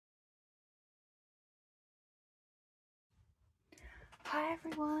Hi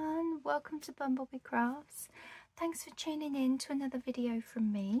everyone, welcome to BumblebeeCrafts. Thanks for tuning in to another video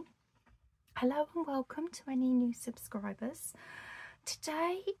from me. Hello and welcome to any new subscribers.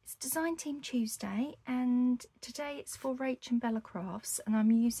 Today it's Design Team Tuesday and today it's for Rach and Bella Crafts, and I'm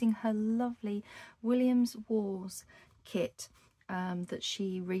using her lovely Williams Walls kit that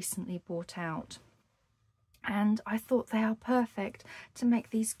she recently bought out. And I thought they are perfect to make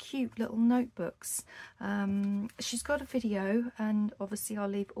these cute little notebooks. She's got a video, and obviously I'll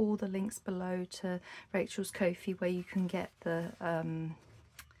leave all the links below to Rachel's Ko-fi where you can get the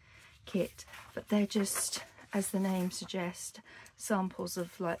kit. But they're just, as the name suggests, samples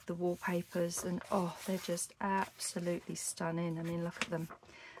of like the wallpapers, and oh, they're just absolutely stunning. I mean, look at them.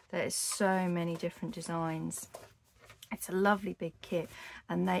 There's so many different designs. It's a lovely big kit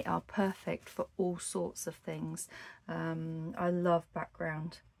and they are perfect for all sorts of things. I love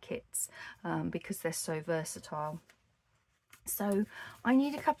background kits because they're so versatile. So I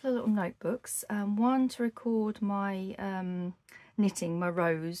need a couple of little notebooks, one to record my knitting, my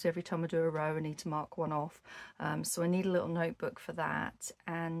rows. Every time I do a row I need to mark one off, so I need a little notebook for that,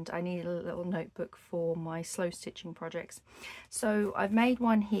 and I need a little notebook for my slow stitching projects. So I've made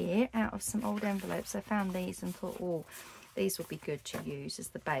one here out of some old envelopes. I found these and thought, oh, these would be good to use as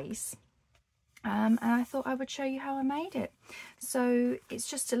the base, and I thought I would show you how I made it. So it's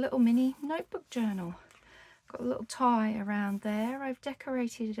just a little mini notebook journal. Got a little tie around there. I've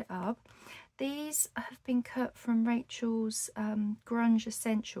decorated it up. These have been cut from Rachel's Grunge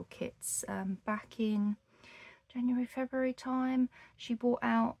Essential kits back in January, February time. She bought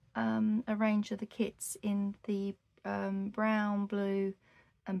out a range of the kits in the brown, blue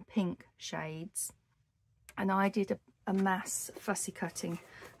and pink shades, and I did a mass fussy cutting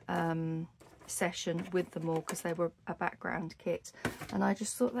session with them all because they were a background kit, and I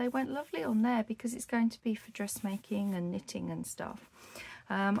just thought they went lovely on there because it's going to be for dressmaking and knitting and stuff.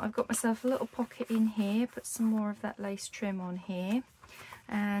 I've got myself a little pocket in here, put some more of that lace trim on here,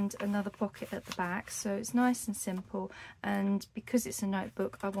 and another pocket at the back, so it's nice and simple. And because it's a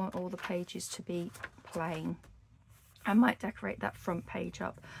notebook, I want all the pages to be plain. I might decorate that front page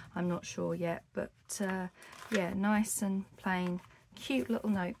up, I'm not sure yet, but yeah, nice and plain, cute little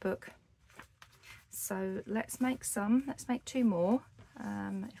notebook. So let's make two more,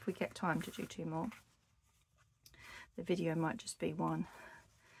 if we get time to do two more. The video might just be one.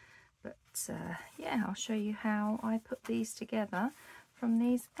 But yeah, I'll show you how I put these together from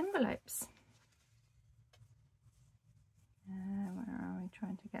these envelopes. Where are we?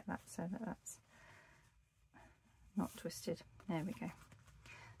 Trying to get that so that that's not twisted. There we go.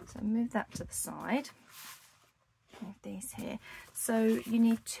 So move that to the side. Move these here. So you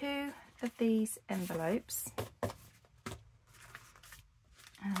need two of these envelopes.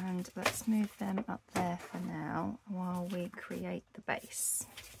 And let's move them up there for now while we create the base.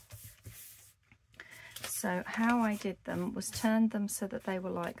 So how I did them was turned them so that they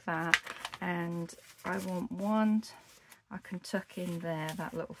were like that, and I want one I can tuck in there,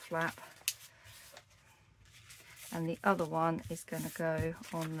 that little flap, and the other one is going to go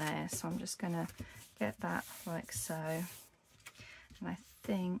on there. So I'm just going to get that like so, and I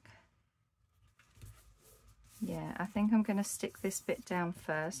think, yeah, I think I'm going to stick this bit down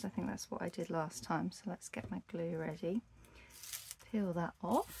first. I think that's what I did last time. So let's get my glue ready, peel that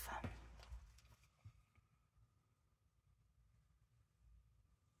off.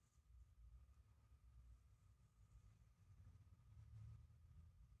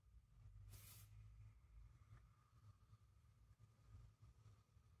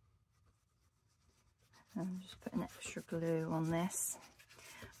 I'm just putting extra glue on this.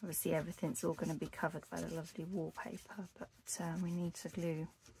 Obviously everything's all going to be covered by the lovely wallpaper, but we need to glue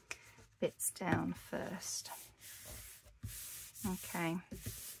bits down first. Okay,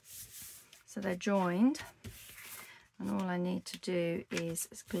 so they're joined, and all I need to do is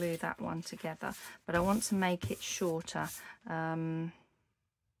glue that one together, but I want to make it shorter.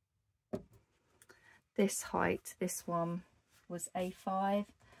 This height, this one was A5,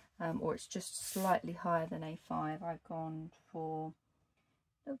 or it's just slightly higher than A5. I've gone for,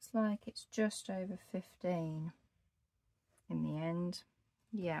 looks like it's just over 15 in the end.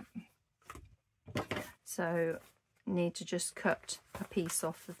 Yeah, so need to just cut a piece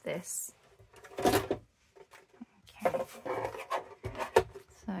off of this. Okay,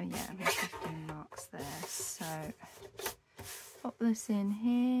 so yeah, 15 marks there. So pop this in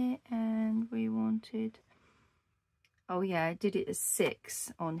here, and we wanted, oh yeah, I did it as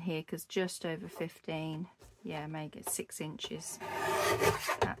 6 on here because just over 15. Yeah, make it 6 inches.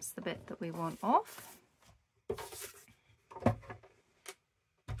 That's the bit that we want off,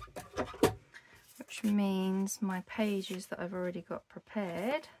 which which means my pages that I've already got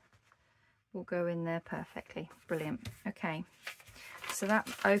prepared will go in there perfectly. Brilliant. Okay, so that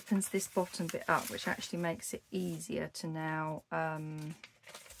opens this bottom bit up, which actually makes it easier to now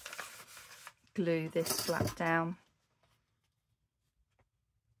glue this flap down.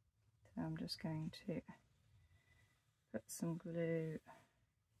 So I'm just going to put some glue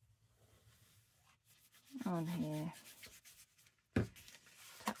on here,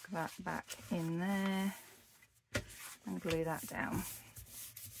 tuck that back in there and glue that down.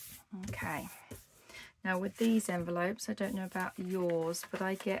 Okay, now with these envelopes, I don't know about yours, but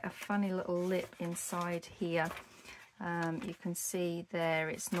I get a funny little lip inside here. You can see there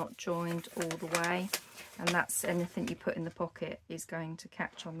it's not joined all the way, and that's anything you put in the pocket is going to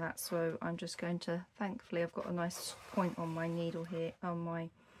catch on that. So I'm just going to, thankfully I've got a nice point on my needle here, on my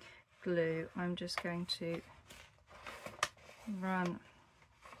glue. I'm just going to run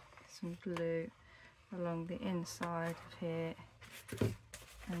some glue along the inside of here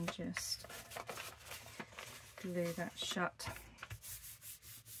and just glue that shut.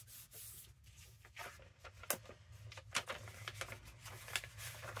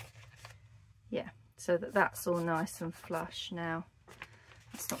 Yeah, so that's all nice and flush now.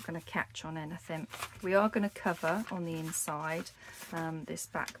 It's not going to catch on anything. We are going to cover on the inside this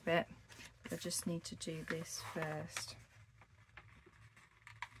back bit, but I just need to do this first.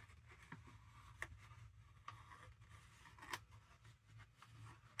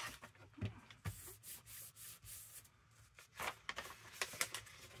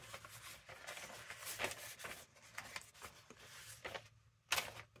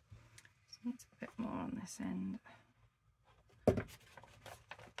 Needs a bit more on this end.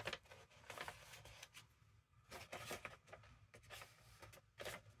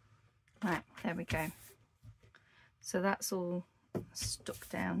 Right, there we go. So that's all stuck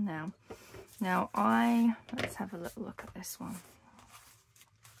down now. Now let's have a little look at this one.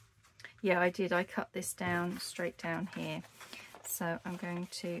 Yeah, I cut this down straight down here. So I'm going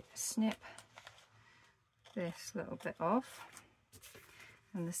to snip this little bit off.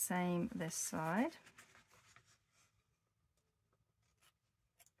 And the same this side.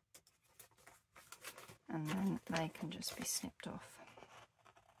 And then they can just be snipped off.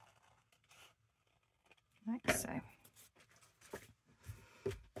 Like so.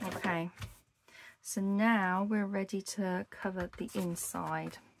 Okay, so now we're ready to cover the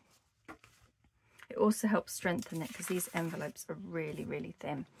inside. It also helps strengthen it because these envelopes are really, really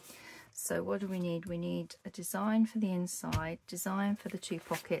thin. So what do we need? We need a design for the inside, design for the two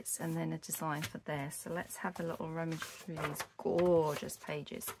pockets, and then a design for there. So let's have a little rummage through these gorgeous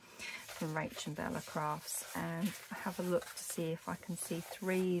pages from Rach and Bella Crafts and have a look to see if I can see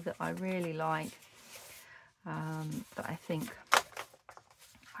three that I really like, that I think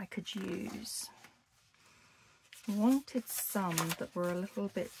I could use. I wanted some that were a little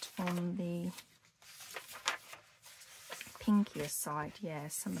bit on the pinkier side. Yeah,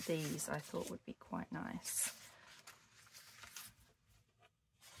 some of these I thought would be quite nice.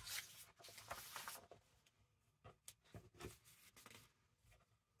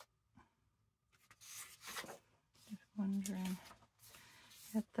 Just wondering,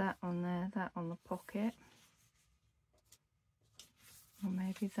 had that on there, that on the pocket, or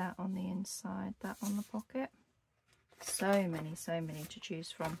maybe that on the inside, that on the pocket. So many to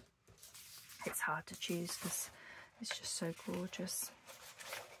choose from. It's hard to choose because it's just so gorgeous.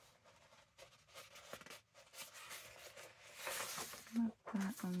 Put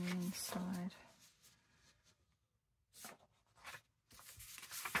that on the inside.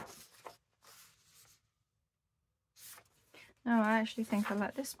 No, I actually think I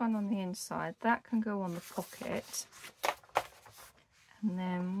like this one on the inside. That can go on the pocket. And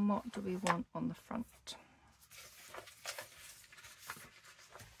then what do we want on the front?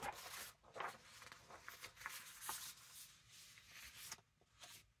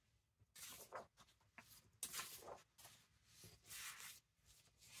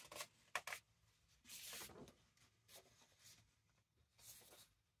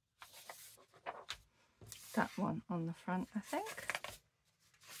 That one on the front, I think.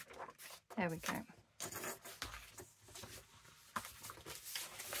 There we go.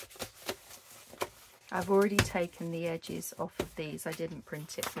 I've already taken the edges off of these. I didn't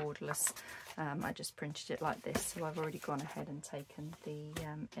print it borderless. I just printed it like this. So I've already gone ahead and taken the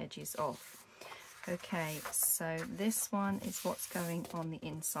edges off. Okay, so this one is what's going on the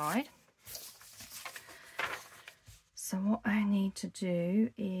inside. So what I need to do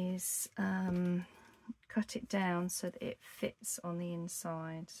is cut it down so that it fits on the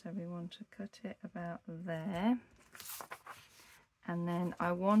inside. So we want to cut it about there, and then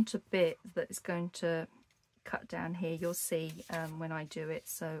I want a bit that is going to cut down here. You'll see when I do it.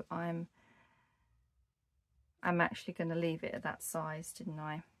 So I'm actually going to leave it at that size, didn't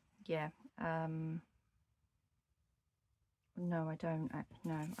I? Yeah. No, I don't.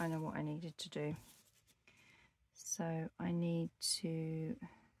 No, I know what I needed to do. So I need to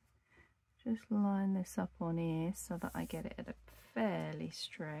just line this up on here so that I get it at a fairly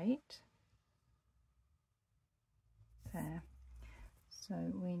straight. There. So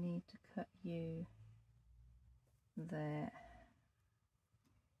we need to cut you there.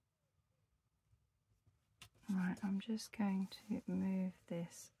 Right, I'm just going to move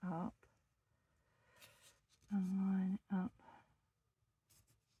this up and line it up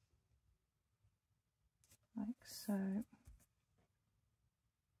like so.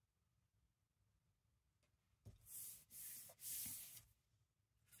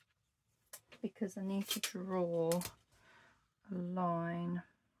 Because I need to draw a line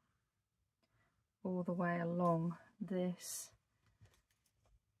all the way along this.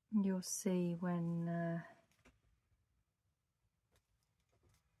 You'll see when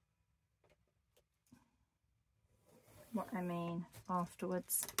what I mean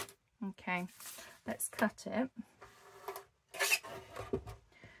afterwards. Okay, let's cut it.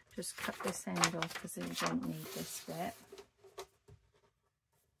 Just cut this end off because you don't need this bit.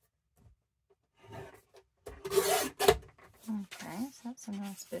 Okay, so that's a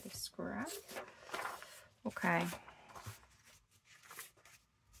nice bit of scrap. Okay,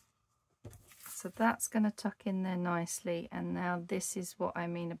 so that's going to tuck in there nicely, and now this is what I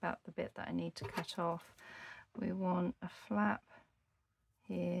mean about the bit that I need to cut off. We want a flap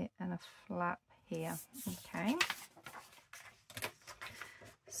here and a flap here. Okay,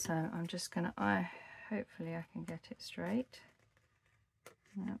 so I'm just going to, hopefully I can get it straight.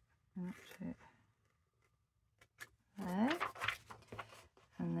 Yep, up to there,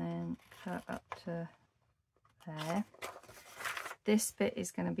 and then cut up to there. This bit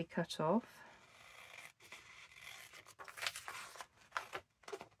is going to be cut off.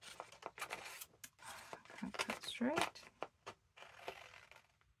 Can't cut straight.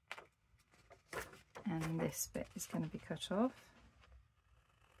 And this bit is going to be cut off.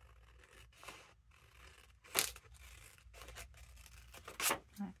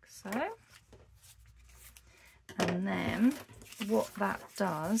 Like so. And then what that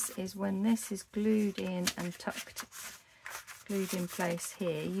does is when this is glued in and glued in place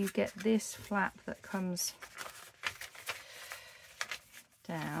here, you get this flap that comes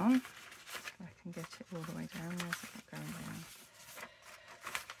down. If I can get it all the way down. Where's it not going down?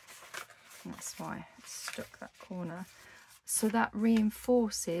 That's why it's stuck that corner. So that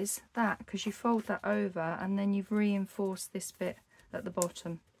reinforces that, because you fold that over and then you've reinforced this bit at the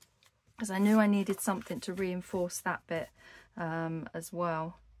bottom. Because I knew I needed something to reinforce that bit as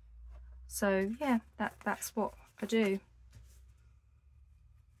well. So yeah, that's what I do.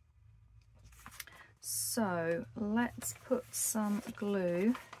 So let's put some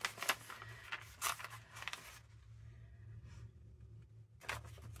glue.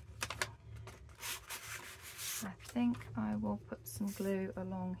 I think I will put some glue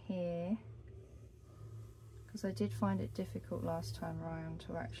along here, because I did find it difficult last time round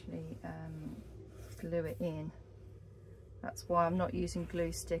to actually glue it in. That's why I'm not using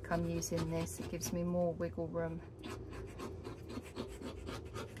glue stick, I'm using this. It gives me more wiggle room.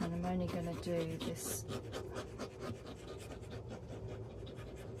 And I'm only going to do this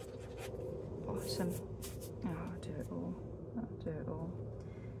bottom. Oh, I'll do it all. I'll do it all.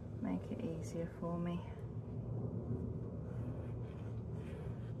 Make it easier for me.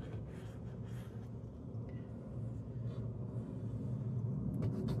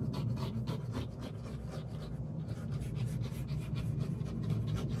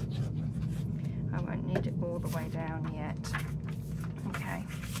 Need it all the way down yet. Okay,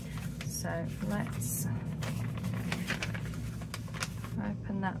 so let's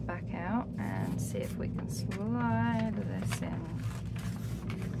open that back out and see if we can slide this in.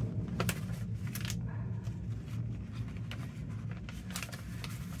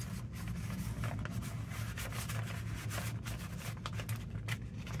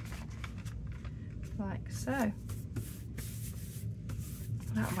 Like so.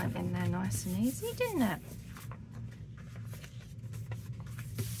 That went in there nice and easy, didn't it?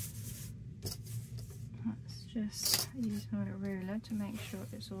 Let's just use my ruler to make sure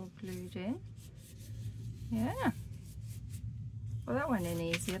it's all glued in. Yeah. Well, that went in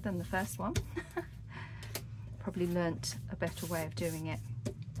easier than the first one. Probably learnt a better way of doing it.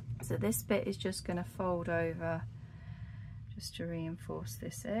 So this bit is just going to fold over just to reinforce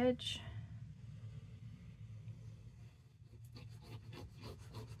this edge.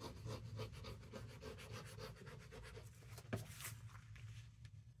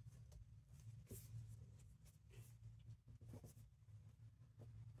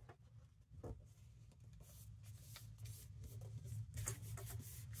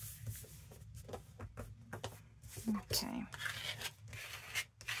 Okay.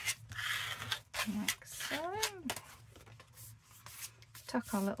 Like so.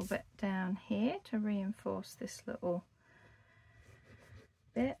 Tuck our little bit down here to reinforce this little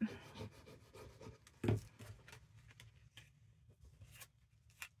bit.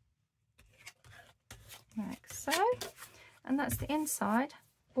 Like so. And that's the inside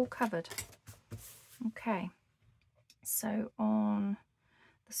all covered. Okay. So on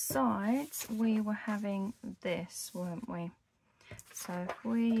the sides we were having this, weren't we? So if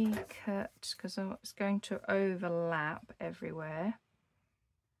we cut, because it's going to overlap everywhere.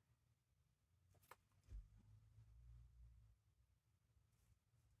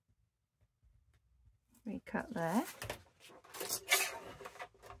 We cut there.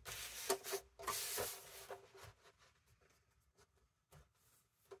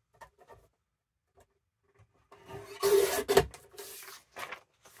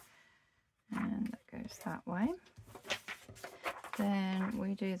 And that goes that way. Then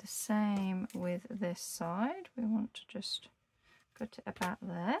we do the same with this side. We want to just cut it about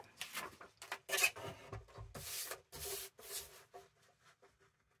there.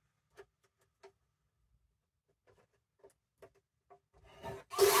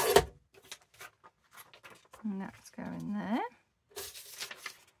 And that's going there.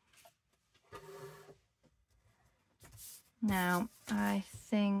 Now I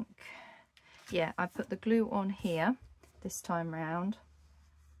think, yeah, I put the glue on here this time round.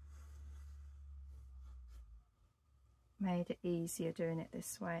 Made it easier doing it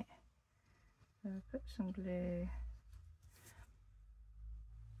this way. So I put some glue.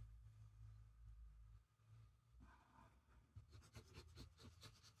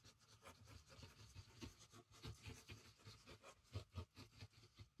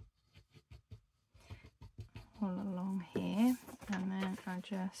 All along here, and then I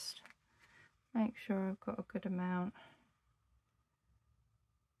just make sure I've got a good amount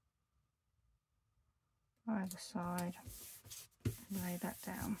either side and lay that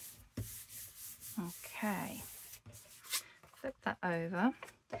down. Okay, flip that over.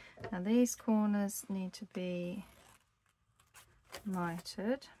 Now these corners need to be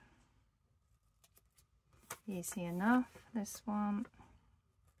mitered. Easy enough, this one.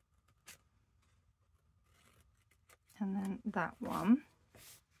 And then that one.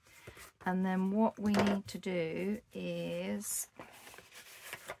 And then what we need to do is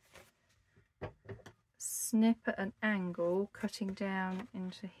snip at an angle, cutting down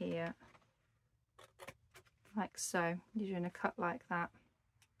into here, like so. You're doing a cut like that.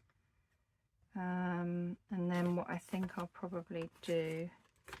 And then what I think I'll probably do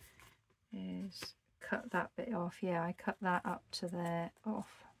is cut that bit off. Yeah, I cut that up to there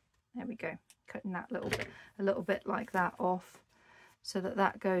off. There we go. Cutting that a little bit like that off, so that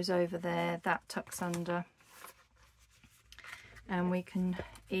that goes over there, that tucks under, and we can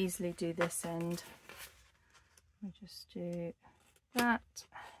easily do this end. We just do that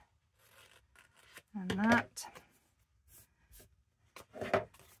and that.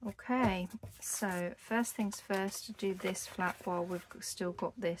 Okay, so first things first, to do this flap while we've still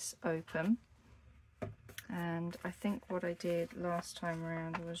got this open. And I think what I did last time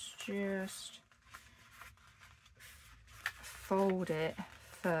around was just fold it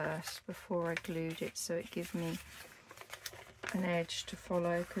first before I glued it, so it gives me an edge to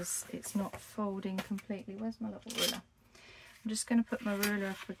follow, because it's not folding completely. Where's my little ruler? I'm just going to put my ruler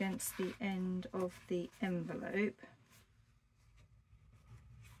up against the end of the envelope.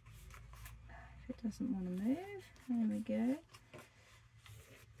 If it doesn't want to move, there we go.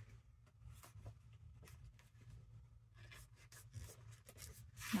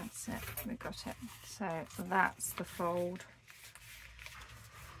 That's it, we got it. So that's the fold.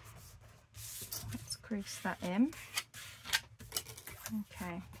 Let's crease that in.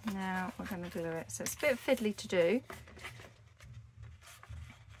 Okay, now we're going to glue it. So it's a bit fiddly to do,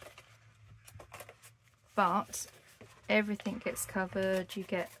 but everything gets covered. You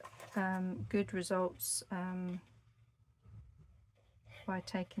get good results by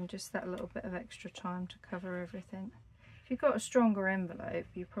taking just that little bit of extra time to cover everything. If you've got a stronger envelope,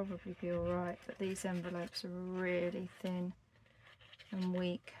 you'll probably be all right, but these envelopes are really thin and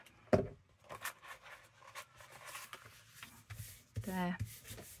weak. There,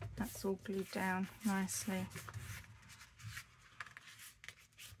 that's all glued down nicely.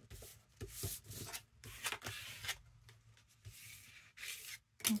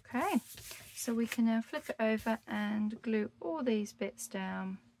 Okay, so we can now flip it over and glue all these bits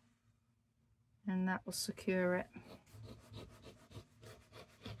down, and that will secure it.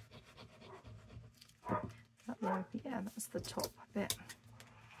 Yeah, that's the top bit.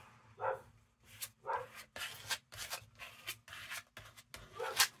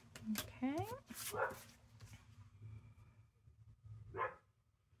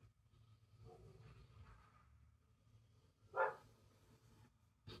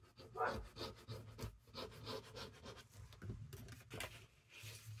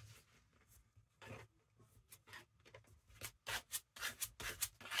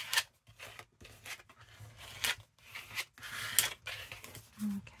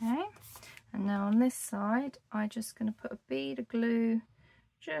 Okay, and now on this side I'm just going to put a bead of glue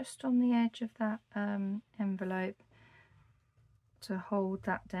just on the edge of that envelope to hold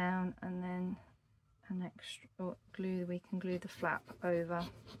that down, and then an extra glue, we can glue the flap over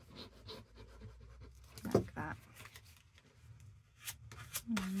like that.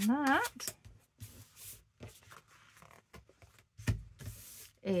 And that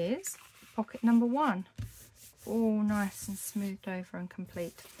is pocket number 1, all nice and smoothed over and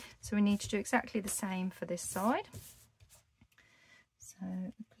complete. So we need to do exactly the same for this side.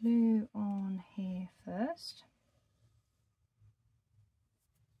 So glue on here first.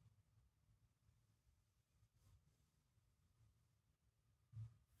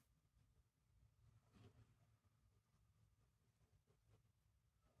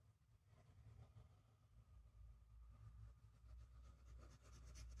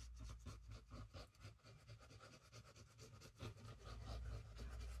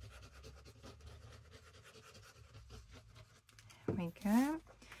 There we go,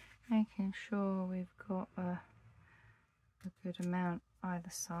 making sure we've got a good amount either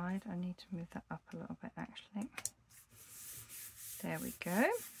side. I need to move that up a little bit actually. There we go.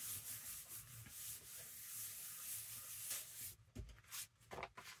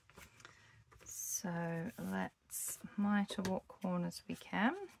 So let's miter what corners we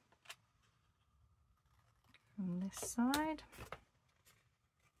can from this side.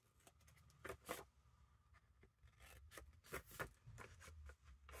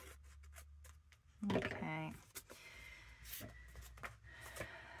 Okay,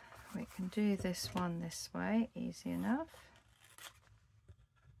 we can do this one this way, easy enough.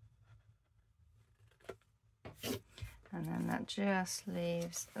 And then that just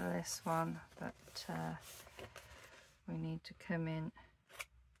leaves this one that we need to come in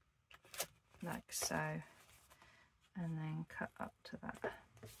like so, and then cut up to that.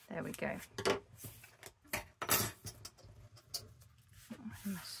 There we go.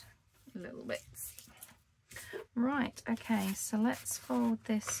 Little bits. Right, okay, so let's fold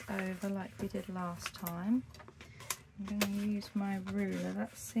this over like we did last time. I'm going to use my ruler,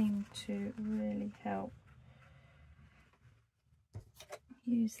 that seemed to really help.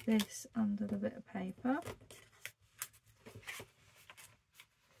 Use this under the bit of paper.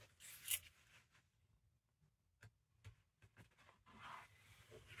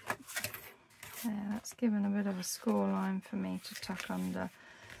 There, that's given a bit of a score line for me to tuck under.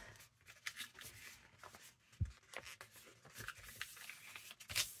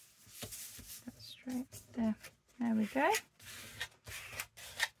 That's straight there. There we go.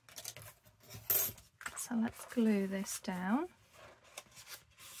 So let's glue this down.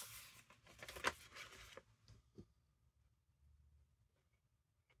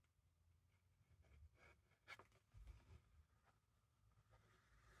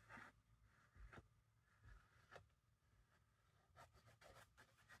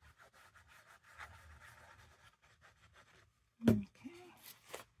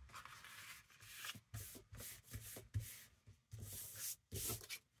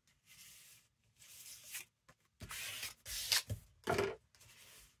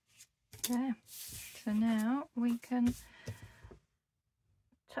 There. So now we can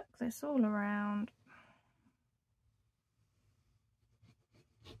tuck this all around.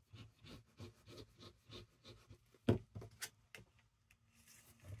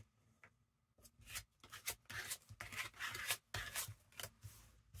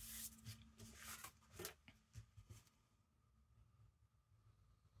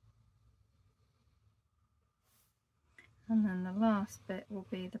 And then the last bit will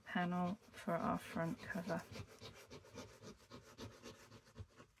be the panel for our front cover.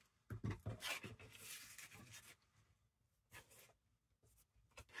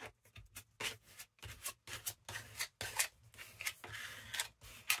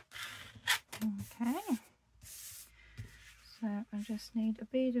 Okay, so I just need a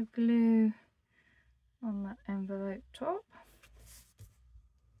bead of glue on that envelope top.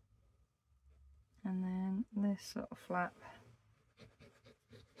 And then this sort of flap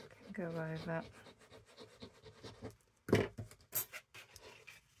can go over.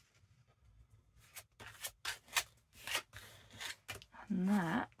 And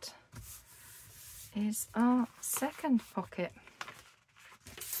that is our second pocket.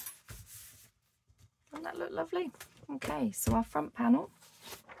 Doesn't that look lovely? Okay, so our front panel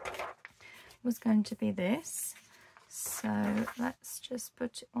was going to be this. So let's just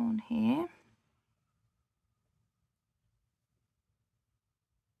put it on here.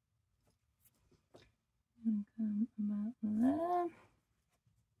 And come about there.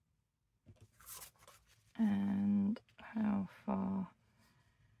 And how far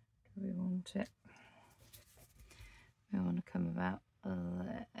do we want it? We want to come about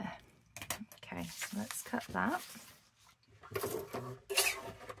there. Okay, so let's cut that.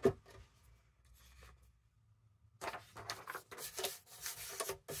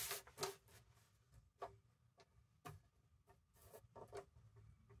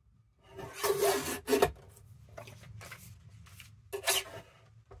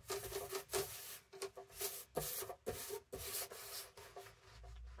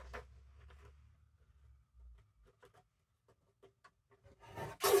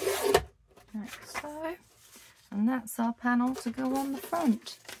 Like so, and that's our panel to go on the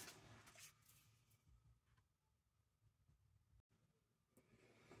front.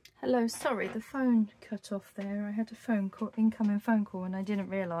 Hello, sorry, the phone cut off there. I had a phone call, incoming phone call, and I didn't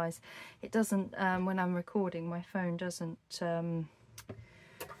realise it doesn't, when I'm recording, my phone doesn't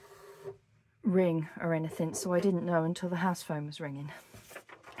ring or anything, so I didn't know until the house phone was ringing.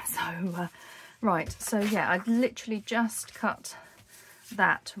 So, right, so yeah, I've literally just cut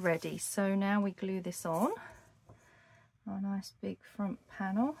that ready. So now we glue this on our nice big front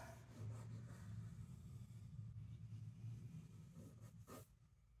panel.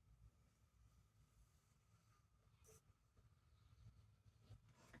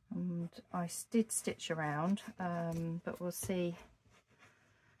 And I did stitch around, but we'll see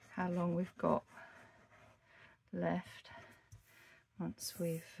how long we've got left once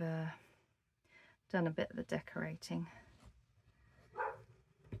we've done a bit of the decorating.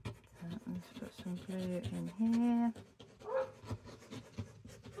 So let's put some glue in here.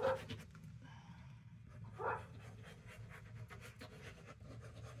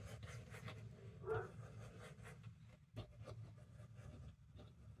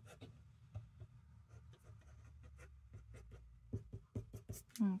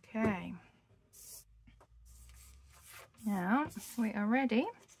 Okay, now we are ready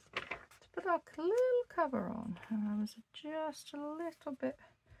to put our little cover on. And I was just a little bit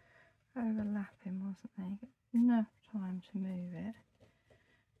overlapping, wasn't there? Enough time to move it.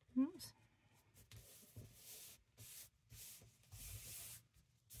 Oops.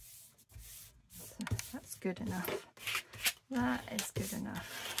 So that's good enough. That is good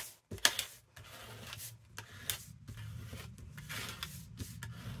enough.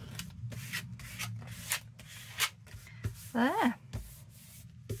 There.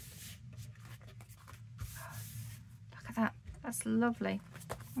 Look at that. That's lovely.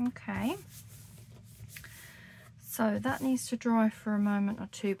 Okay. So that needs to dry for a moment or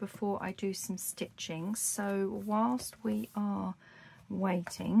two before I do some stitching. So whilst we are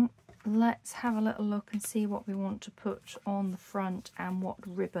waiting, let's have a little look and see what we want to put on the front and what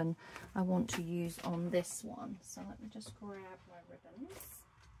ribbon I want to use on this one. So let me just grab my ribbons.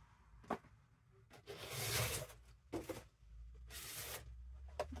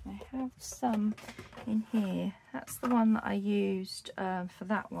 I have some in here. That's the one that I used for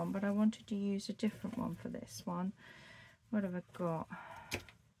that one, but I wanted to use a different one for this one. What have I got?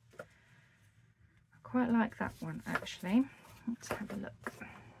 I quite like that one actually. Let's have a look.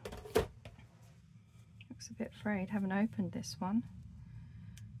 Looks a bit frayed. Haven't opened this one.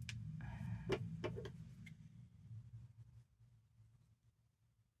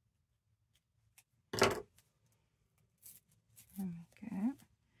 There we go.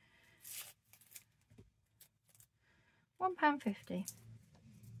 £1.50.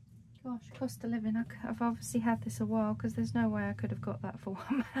 Gosh, cost of living. I've obviously had this a while because there's no way I could have got that for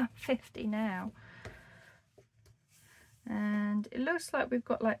 £1.50 now. And it looks like we've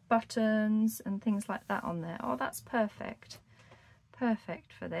got like buttons and things like that on there. Oh, that's perfect.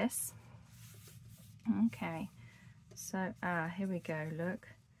 Perfect for this. Okay. So, here we go. Look.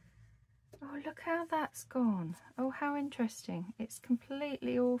 Oh, look how that's gone. Oh, how interesting. It's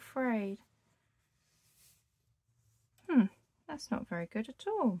completely all frayed. That's not very good at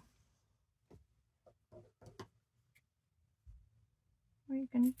all. We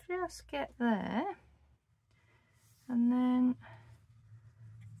can just get there and then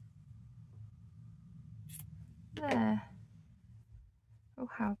there. Oh,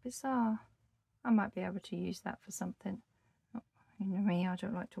 how bizarre. I might be able to use that for something. Oh, you know me, I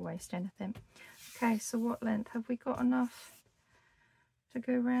don't like to waste anything. Okay, so what length have we got enough to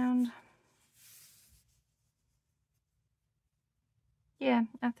go round? yeah,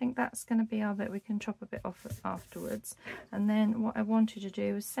 I think that's going to be our bit. We can chop a bit off afterwards. And then what I wanted to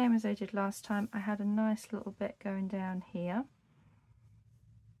do was same as I did last time. I had a nice little bit going down here.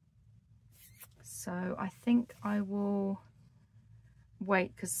 So I think I will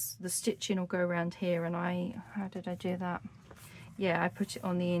wait because the stitching will go around here, and how did I do that? Yeah, I put it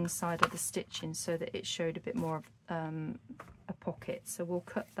on the inside of the stitching so that it showed a bit more of a pocket. So we'll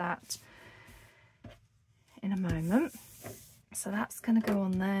cut that in a moment. So that's going to go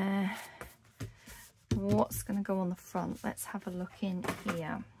on there. What's going to go on the front? Let's have a look in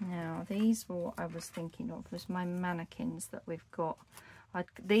here. Now, these were what I was thinking of, was my mannequins that we've got.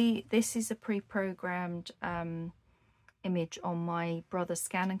 This is a pre-programmed image on my brother's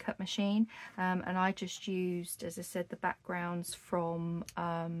scan and cut machine, and I just used, as I said, the backgrounds from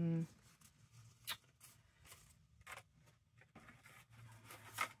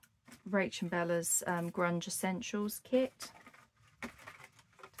Rach and Bella's Grunge Essentials kit.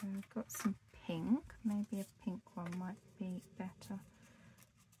 So I've got some pink, maybe a pink one might be better.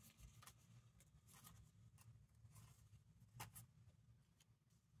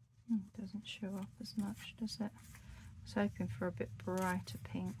 Doesn't show up as much, does it? I was hoping for a bit brighter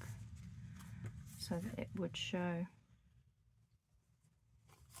pink so that it would show.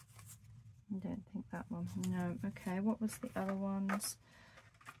 I don't think that one. No. Okay, what was the other ones?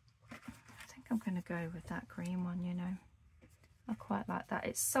 I think I'm going to go with that green one, you know. I quite like that.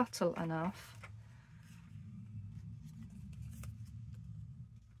 It's subtle enough.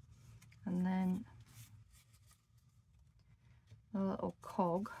 And then the little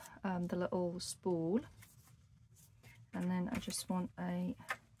cog, the little spool. And then I just want a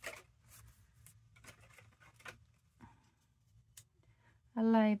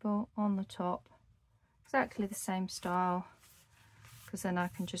label on the top, exactly the same style, because then I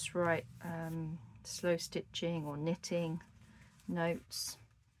can just write slow stitching or knitting notes.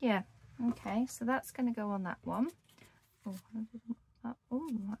 Yeah, okay, so that's going to go on that one. Oh,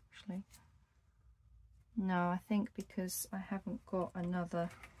 actually, no, I think because I haven't got another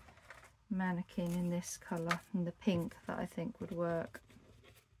mannequin in this colour, in the pink, that I think would work.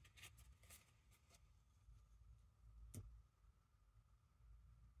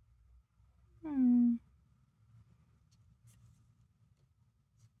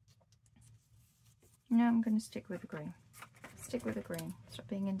 No, I'm going to stick with the green. Stick with the green. Stop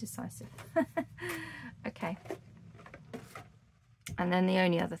being indecisive. Okay. And then the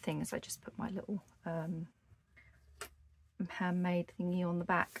only other thing is I just put my little handmade thingy on the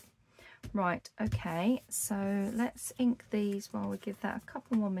back. Right, okay, so let's ink these while we give that a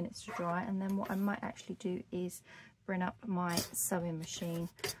couple more minutes to dry, and then what I might actually do is bring up my sewing machine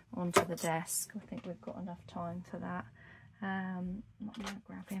onto the desk. I think we've got enough time for that. I'm going to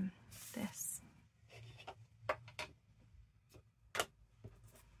grab him this.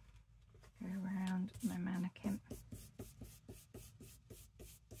 Go around my mannequin.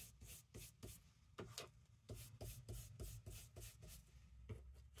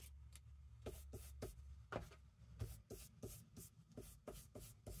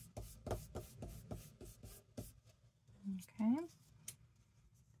 Okay,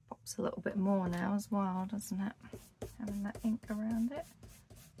 pops a little bit more now as well, doesn't it? Having that ink around it.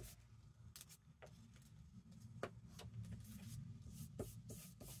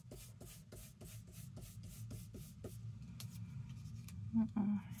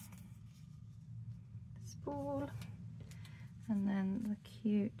 Spool, and then the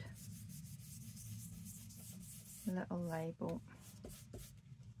cute little label.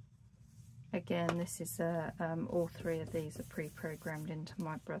 Again, this is all three of these are pre-programmed into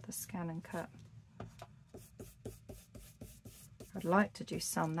my brother's scan and cut. I'd like to do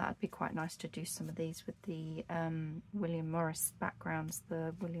some, that'd be quite nice to do some of these with the William Morris backgrounds,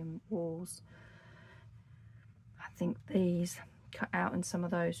 the William walls. I think these cut out in some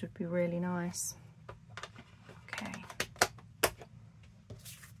of those would be really nice. Okay.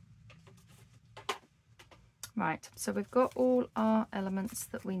 Right, so we've got all our elements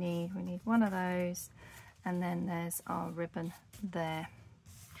that we need. We need one of those, and then there's our ribbon there.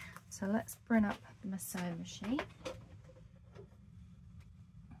 So let's bring up my sewing machine.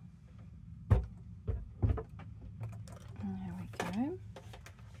 There we go.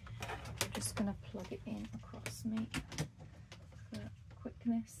 I'm just going to plug it in across me for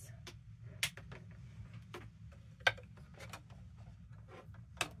quickness.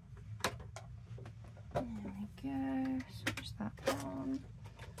 There we go, switch that on.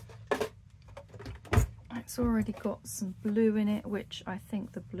 It's already got some blue in it, which I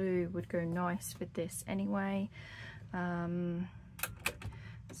think the blue would go nice with this anyway. So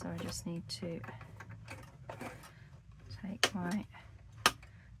I just need to take my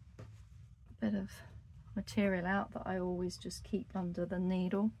bit of material out that I always just keep under the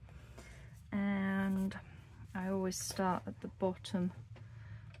needle, and I always start at the bottom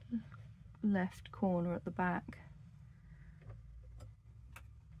left corner at the back.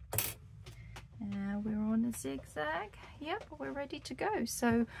 We're on a zigzag. Yep, we're ready to go.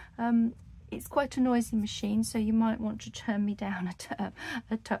 So it's quite a noisy machine, so you might want to turn me down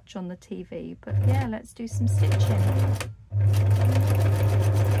a touch on the TV, but yeah, let's do some stitching.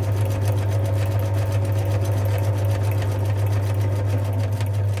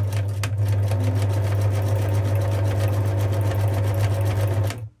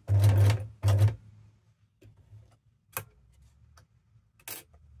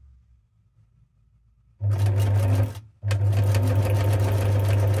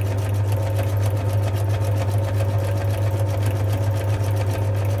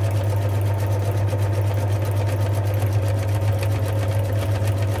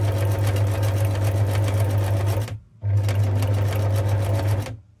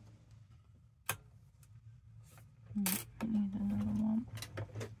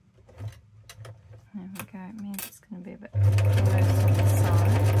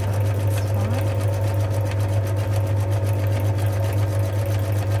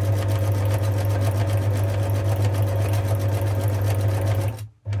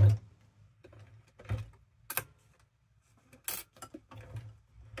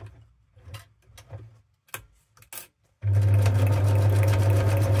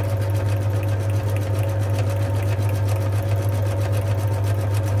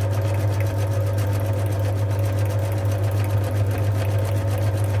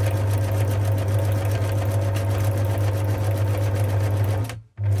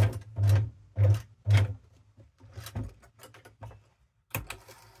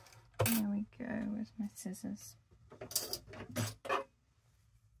 Scissors.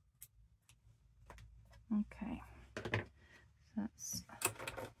 Okay, that's,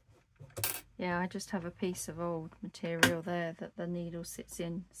 yeah, I just have a piece of old material there that the needle sits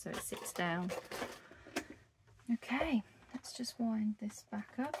in, so it sits down. Okay, let's just wind this back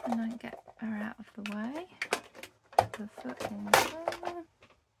up and then get her out of the way. Put the foot in there.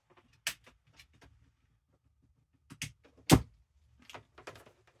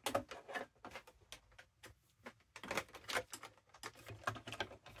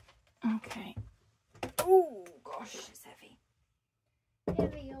 Okay. Oh gosh, it's heavy.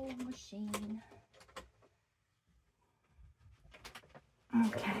 Heavy old machine.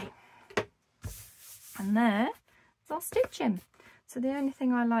 Okay. And there's our stitching. So the only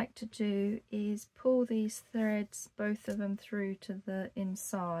thing I like to do is pull these threads, both of them, through to the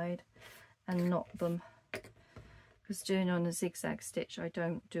inside and knot them. Because doing on a zigzag stitch, I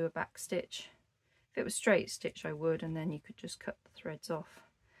don't do a back stitch. If it was straight stitch, I would, and then you could just cut the threads off.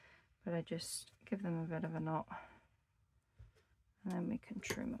 But I just give them a bit of a knot, and then we can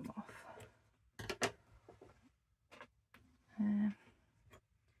trim them off.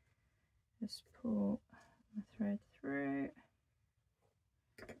 Just pull the thread through.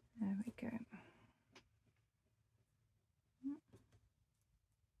 There we go.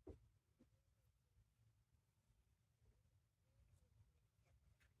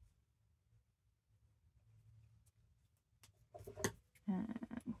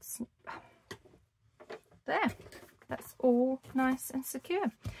 And snip. There, that's all nice and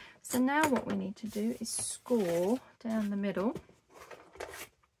secure. So now what we need to do is score down the middle.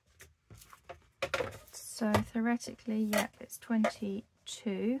 So theoretically, yeah, it's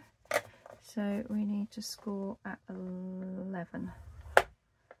 22, so we need to score at 11.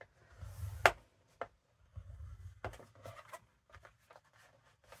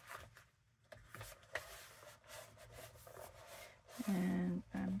 And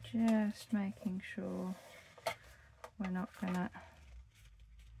I'm just making sure we're not gonna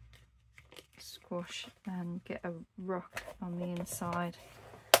squash and get a rock on the inside.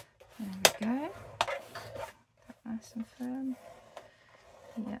 There we go. Nice and firm.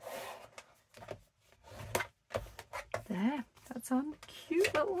 Yep. There, that's our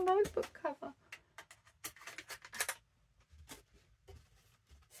cute little notebook cover.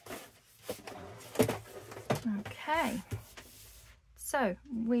 Okay, so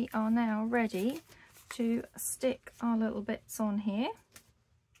we are now ready to stick our little bits on here.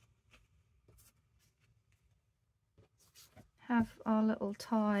 Have our little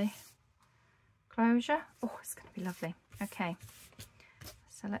tie closure. Oh, it's going to be lovely. Okay,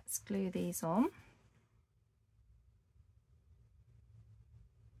 so let's glue these on,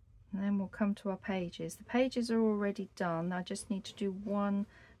 and then we'll come to our pages. The pages are already done. I just need to do one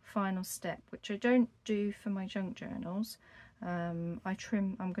final step, which I don't do for my junk journals. I'm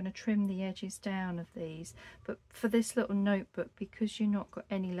going to trim the edges down of these, but for this little notebook, because you've not got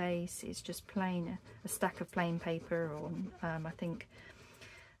any lace, it's just plain, a stack of plain paper, or I think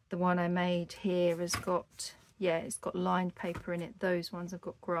the one I made here has got, yeah, it's got lined paper in it. Those ones have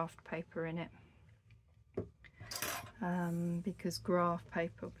got graph paper in it, because graph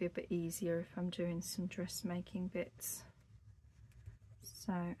paper will be a bit easier if I'm doing some dressmaking bits.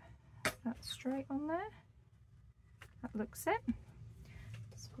 So that's straight on there. That looks it.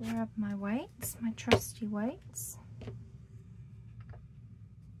 Just grab my weights, my trusty weights.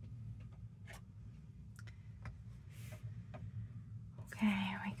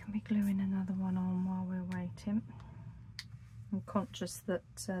 Okay, we can be gluing another one on while we're waiting. I'm conscious that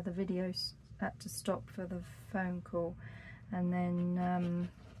the video's had to stop for the phone call, and then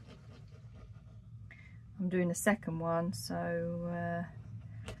I'm doing a second one, so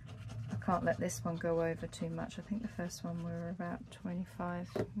I can't let this one go over too much. I think the first one we were about 25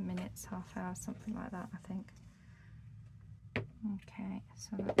 minutes, half hour, something like that, I think. Okay,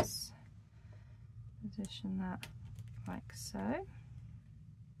 so let's position that like so.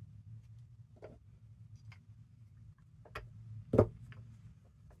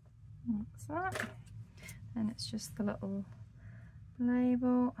 That's that. And it's just the little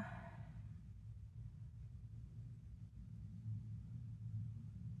label.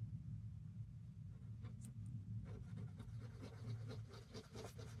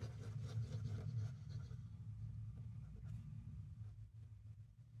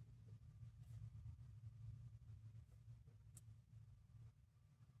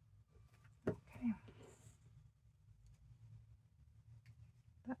 Okay.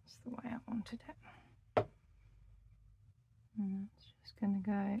 That's the way I wanted it. And it's just going to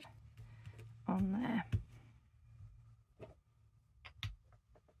go on there.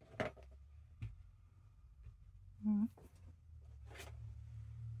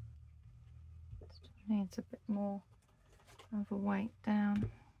 Still needs a bit more of a weight down.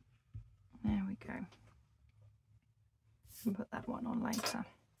 There we go. And put that one on later.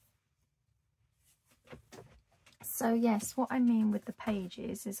 So yes, what I mean with the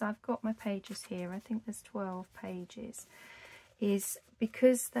pages is I've got my pages here. I think there's 12 pages. Is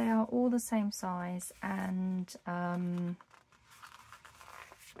because they are all the same size, and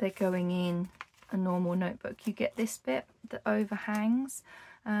they're going in a normal notebook. You get this bit that overhangs,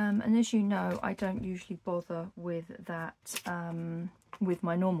 and as you know, I don't usually bother with that with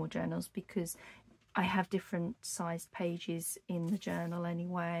my normal journals, because I have different sized pages in the journal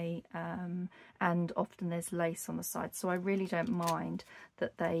anyway, and often there's lace on the side, so I really don't mind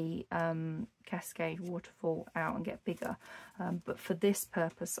that they cascade, waterfall out and get bigger, but for this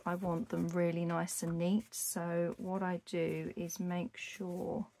purpose I want them really nice and neat. So what I do is make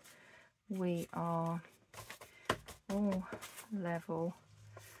sure we are all level,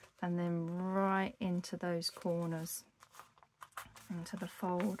 and then right into those corners, into the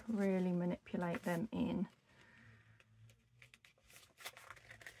fold, really manipulate them in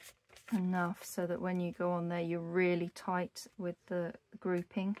enough so that when you go on there you're really tight with the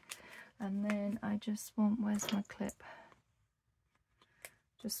grouping. And then I just want, where's my clip,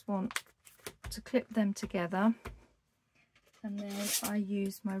 just want to clip them together, and then I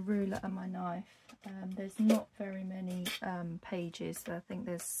use my ruler and my knife. There's not very many pages. I think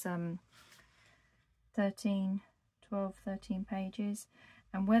there's 12, 13 pages,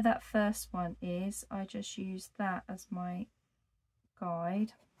 and where that first one is, I just use that as my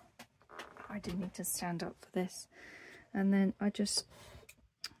guide. I do need to stand up for this, and then I just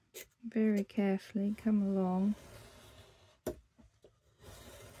very carefully come along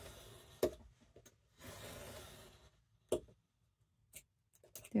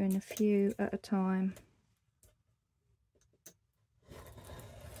doing a few at a time.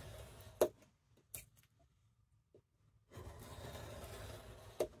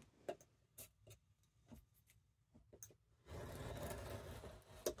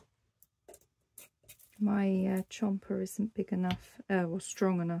 My chomper isn't big enough or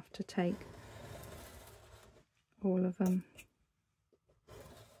strong enough to take all of them.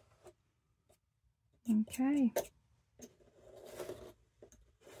 Okay,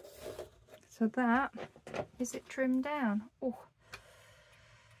 so that is it trimmed down. Oh,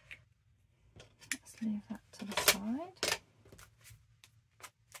 let's leave that to the side.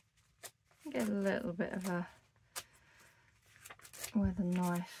 Get a little bit of a, where the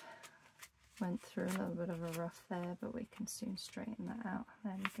knife went through, a little bit of a rough there, but we can soon straighten that out.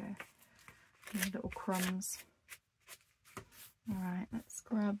 There we go. These little crumbs. Alright, let's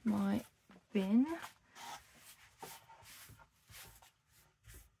grab my bin.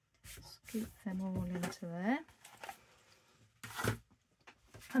 Scoop them all into there.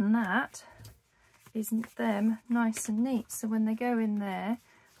 And that isn't them nice and neat. So when they go in there,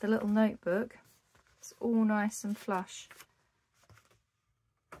 the little notebook, it's all nice and flush.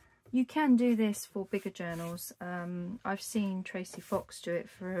 You can do this for bigger journals. I've seen Tracy Fox do it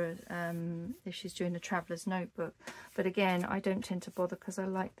for if she's doing a traveller's notebook. But again, I don't tend to bother because I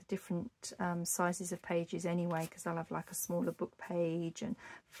like the different sizes of pages anyway, because I'll have like a smaller book page and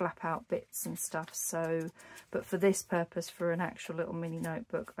flap out bits and stuff. So, but for this purpose, for an actual little mini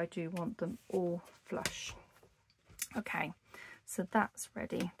notebook, I do want them all flush. Okay, so that's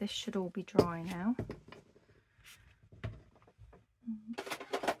ready. This should all be dry now.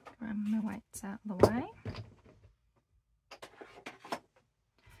 Grab my weights out of the way.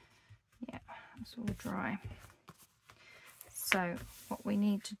 Yeah, it's all dry. So what we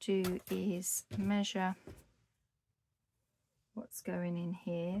need to do is measure what's going in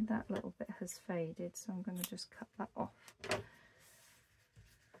here. That little bit has faded, so I'm going to just cut that off.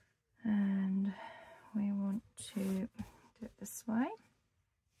 And we want to do it this way.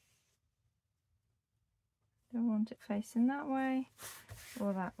 Don't want it facing that way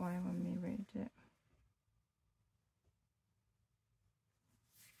or that way when we read it.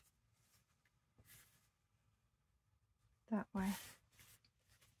 That way.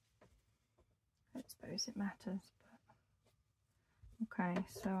 I don't suppose it matters, but okay,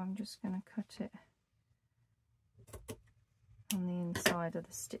 so I'm just going to cut it on the inside of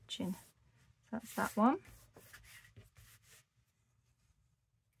the stitching. So that's that one.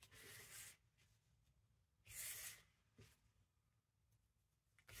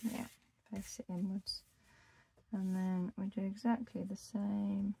 Yeah, face it inwards, and then we do exactly the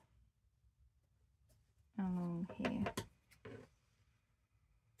same along here.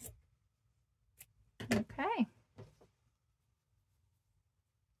 Okay,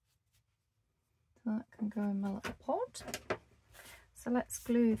 so that can go in my little pod. So let's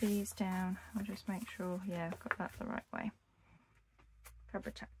glue these down. I'll just make sure, yeah, I've got that the right way.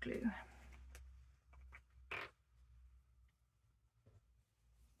 Fabri-Tac glue.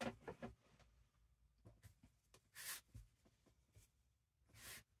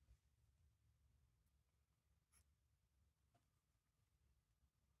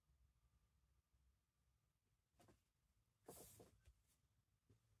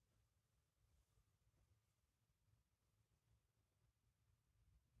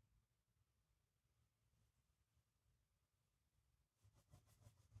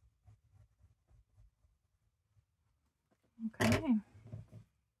 Okay.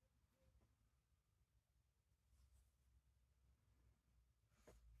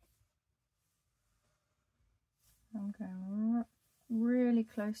 I'm going really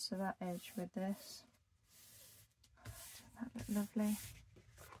close to that edge with this. That look lovely.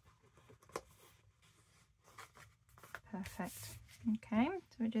 Perfect. Okay,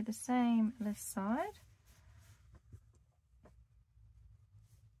 so we do the same this side.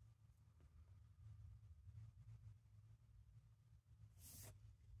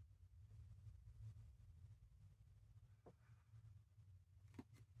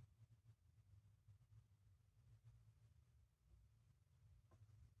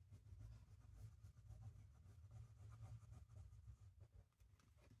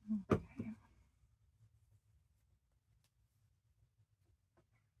 Okay.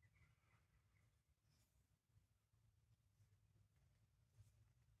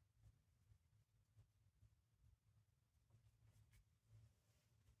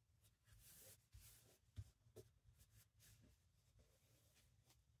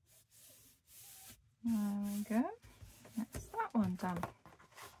 There we go. That's that one done.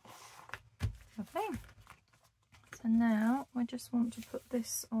 Lovely. So now I just want to put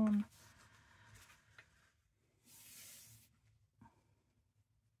this on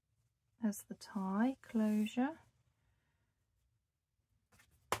as the tie closure,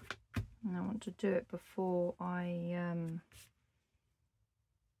 and I want to do it before I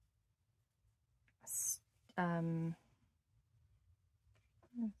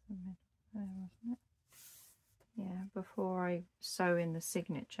there, wasn't it? Yeah, before I sew in the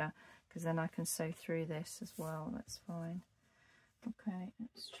signature, because then I can sew through this as well. That's fine. Okay,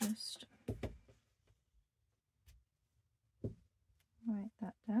 let's just write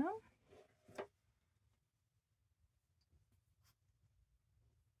that down.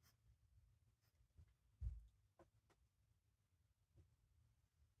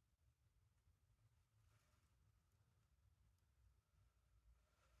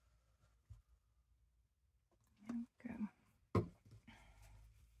 There we go.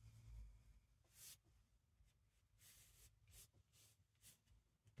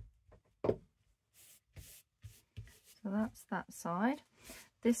 So that's that side.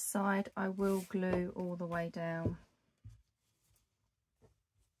 This side I will glue all the way down.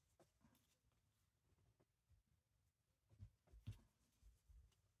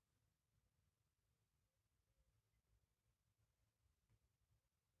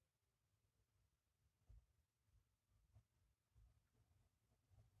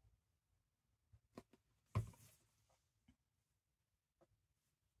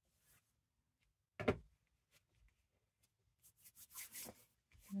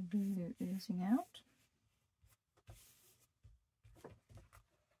 The glue oozing out.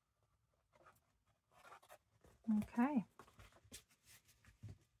 Okay.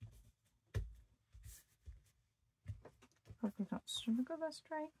 Probably not. Have I got that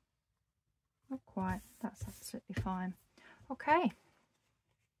straight? Not quite. That's absolutely fine. Okay.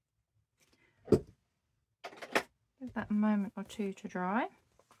 Give that a moment or two to dry.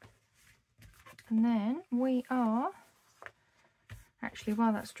 And then we are, actually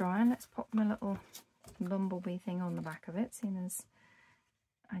while that's drying, let's pop my little bumblebee thing on the back of it, seeing as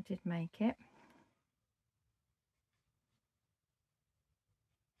I did make it.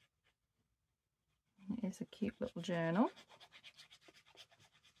 It is a cute little journal.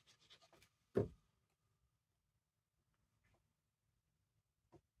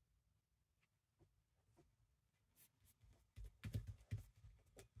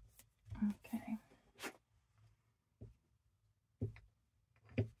 Okay.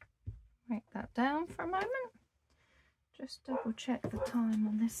 Write that down for a moment. Just double check the time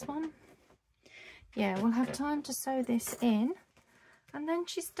on this one. Yeah, we'll have time to sew this in and then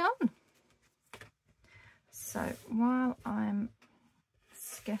she's done. So while I'm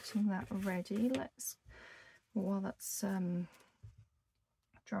getting that ready, while that's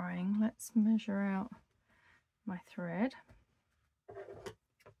drying, let's measure out my thread.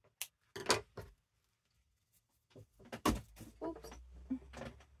 Oops.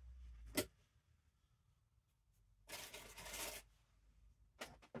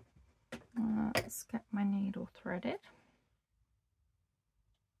 Let's get my needle threaded.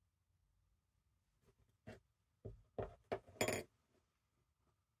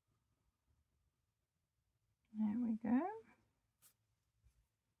 There we go.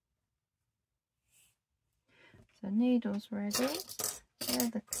 So needle's ready. There are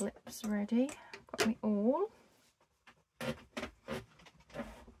the clips ready. I've got me awl. Let's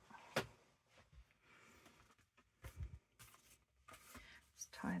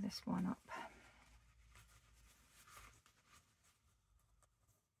tie this one up.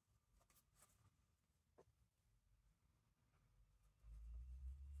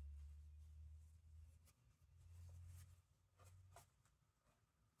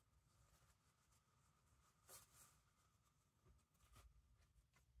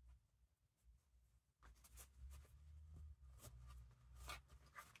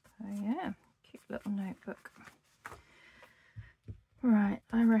 So yeah, cute little notebook. Right,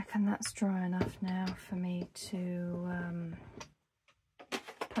 I reckon that's dry enough now for me to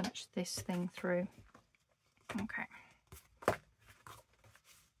punch this thing through. Okay.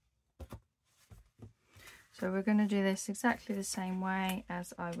 So we're going to do this exactly the same way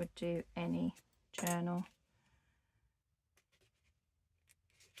as I would do any journal.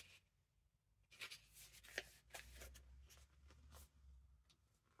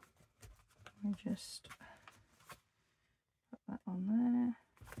 I just put that on there.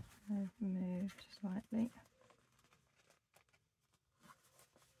 I've moved slightly.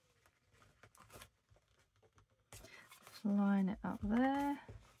 Just line it up there.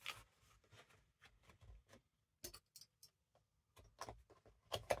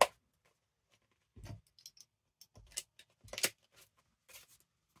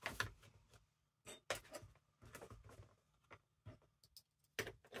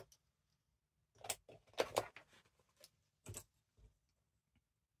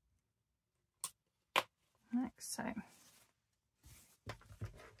 Like so.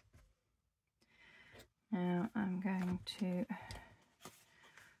 Now I'm going to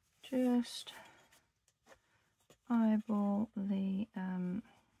just eyeball the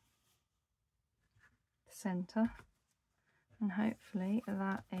center, and hopefully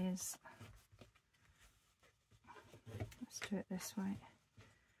that is, let's do it this way,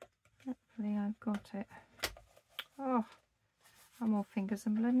 hopefully I've got it. Oh, I'm all fingers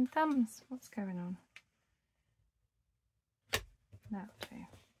and bloody thumbs. What's going on? That'll do.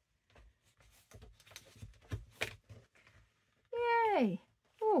 Yay!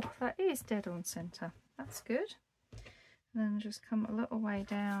 Oh, that is dead on centre. That's good. And then just come a little way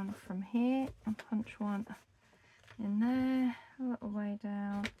down from here and punch one in there, a little way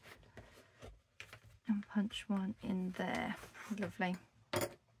down and punch one in there. Lovely.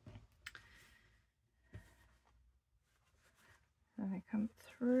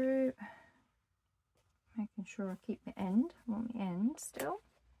 sure I keep my end. I want my end still.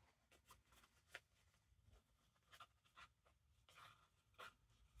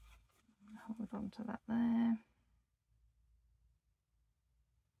 Hold on to that there.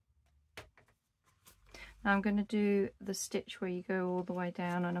 Now I'm going to do the stitch where you go all the way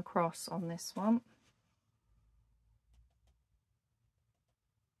down and across on this one.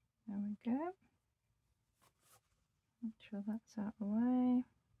 There we go. Make sure that's out of the way.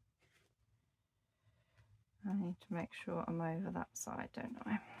 I need to make sure I'm over that side, don't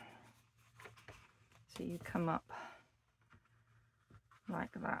I? So you come up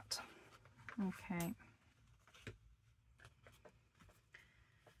like that. Okay.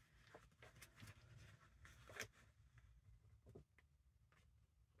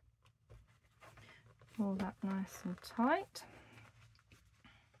 Pull that nice and tight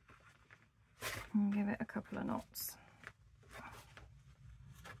and give it a couple of knots.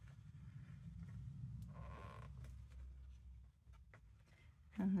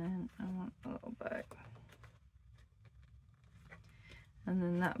 And then I want a little bow. And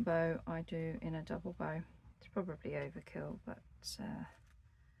then that bow I do in a double bow. It's probably overkill, but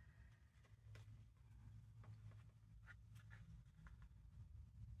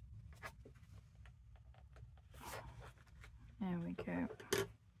there we go.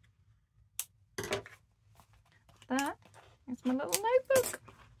 That is my little notebook.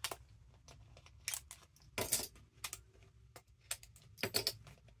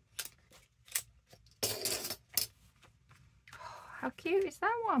 How cute is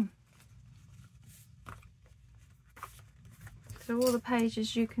that one? So all the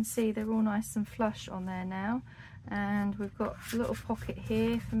pages, you can see they're all nice and flush on there now, and we've got a little pocket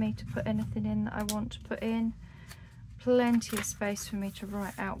here for me to put anything in that I want to put in. Plenty of space for me to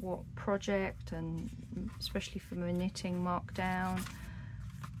write out what project, and especially for my knitting, mark down.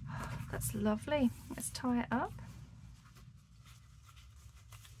 Oh, that's lovely. Let's tie it up.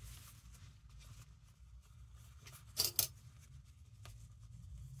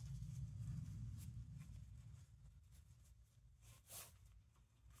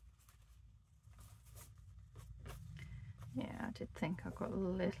 Yeah, I did think I got a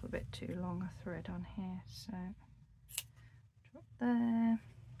little bit too long a thread on here, so drop there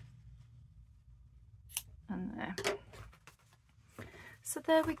and there. So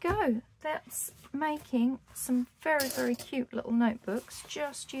there we go. That's making some very, very cute little notebooks,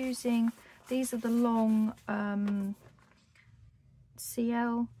 just using, these are the long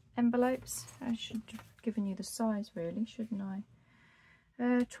CL envelopes. I should have given you the size really, shouldn't I?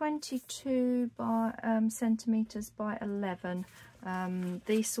 22 by centimeters by 11.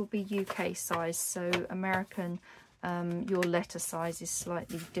 These will be UK size, so American, your letter size is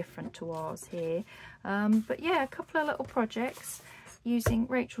slightly different to ours here. But yeah, a couple of little projects using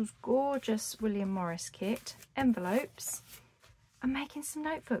Rachel's gorgeous William Morris kit, envelopes, and making some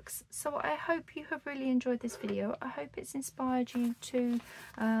notebooks. So I hope you have really enjoyed this video. I hope it's inspired you to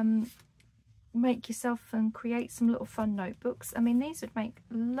make yourself and create some little fun notebooks. I mean, these would make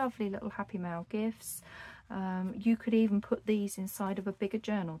lovely little Happy Mail gifts. You could even put these inside of a bigger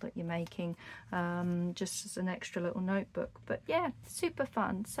journal that you're making, just as an extra little notebook. But yeah, super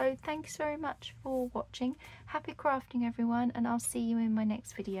fun. So thanks very much for watching. Happy crafting everyone, and I'll see you in my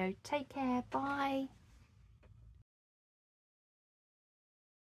next video. Take care. Bye.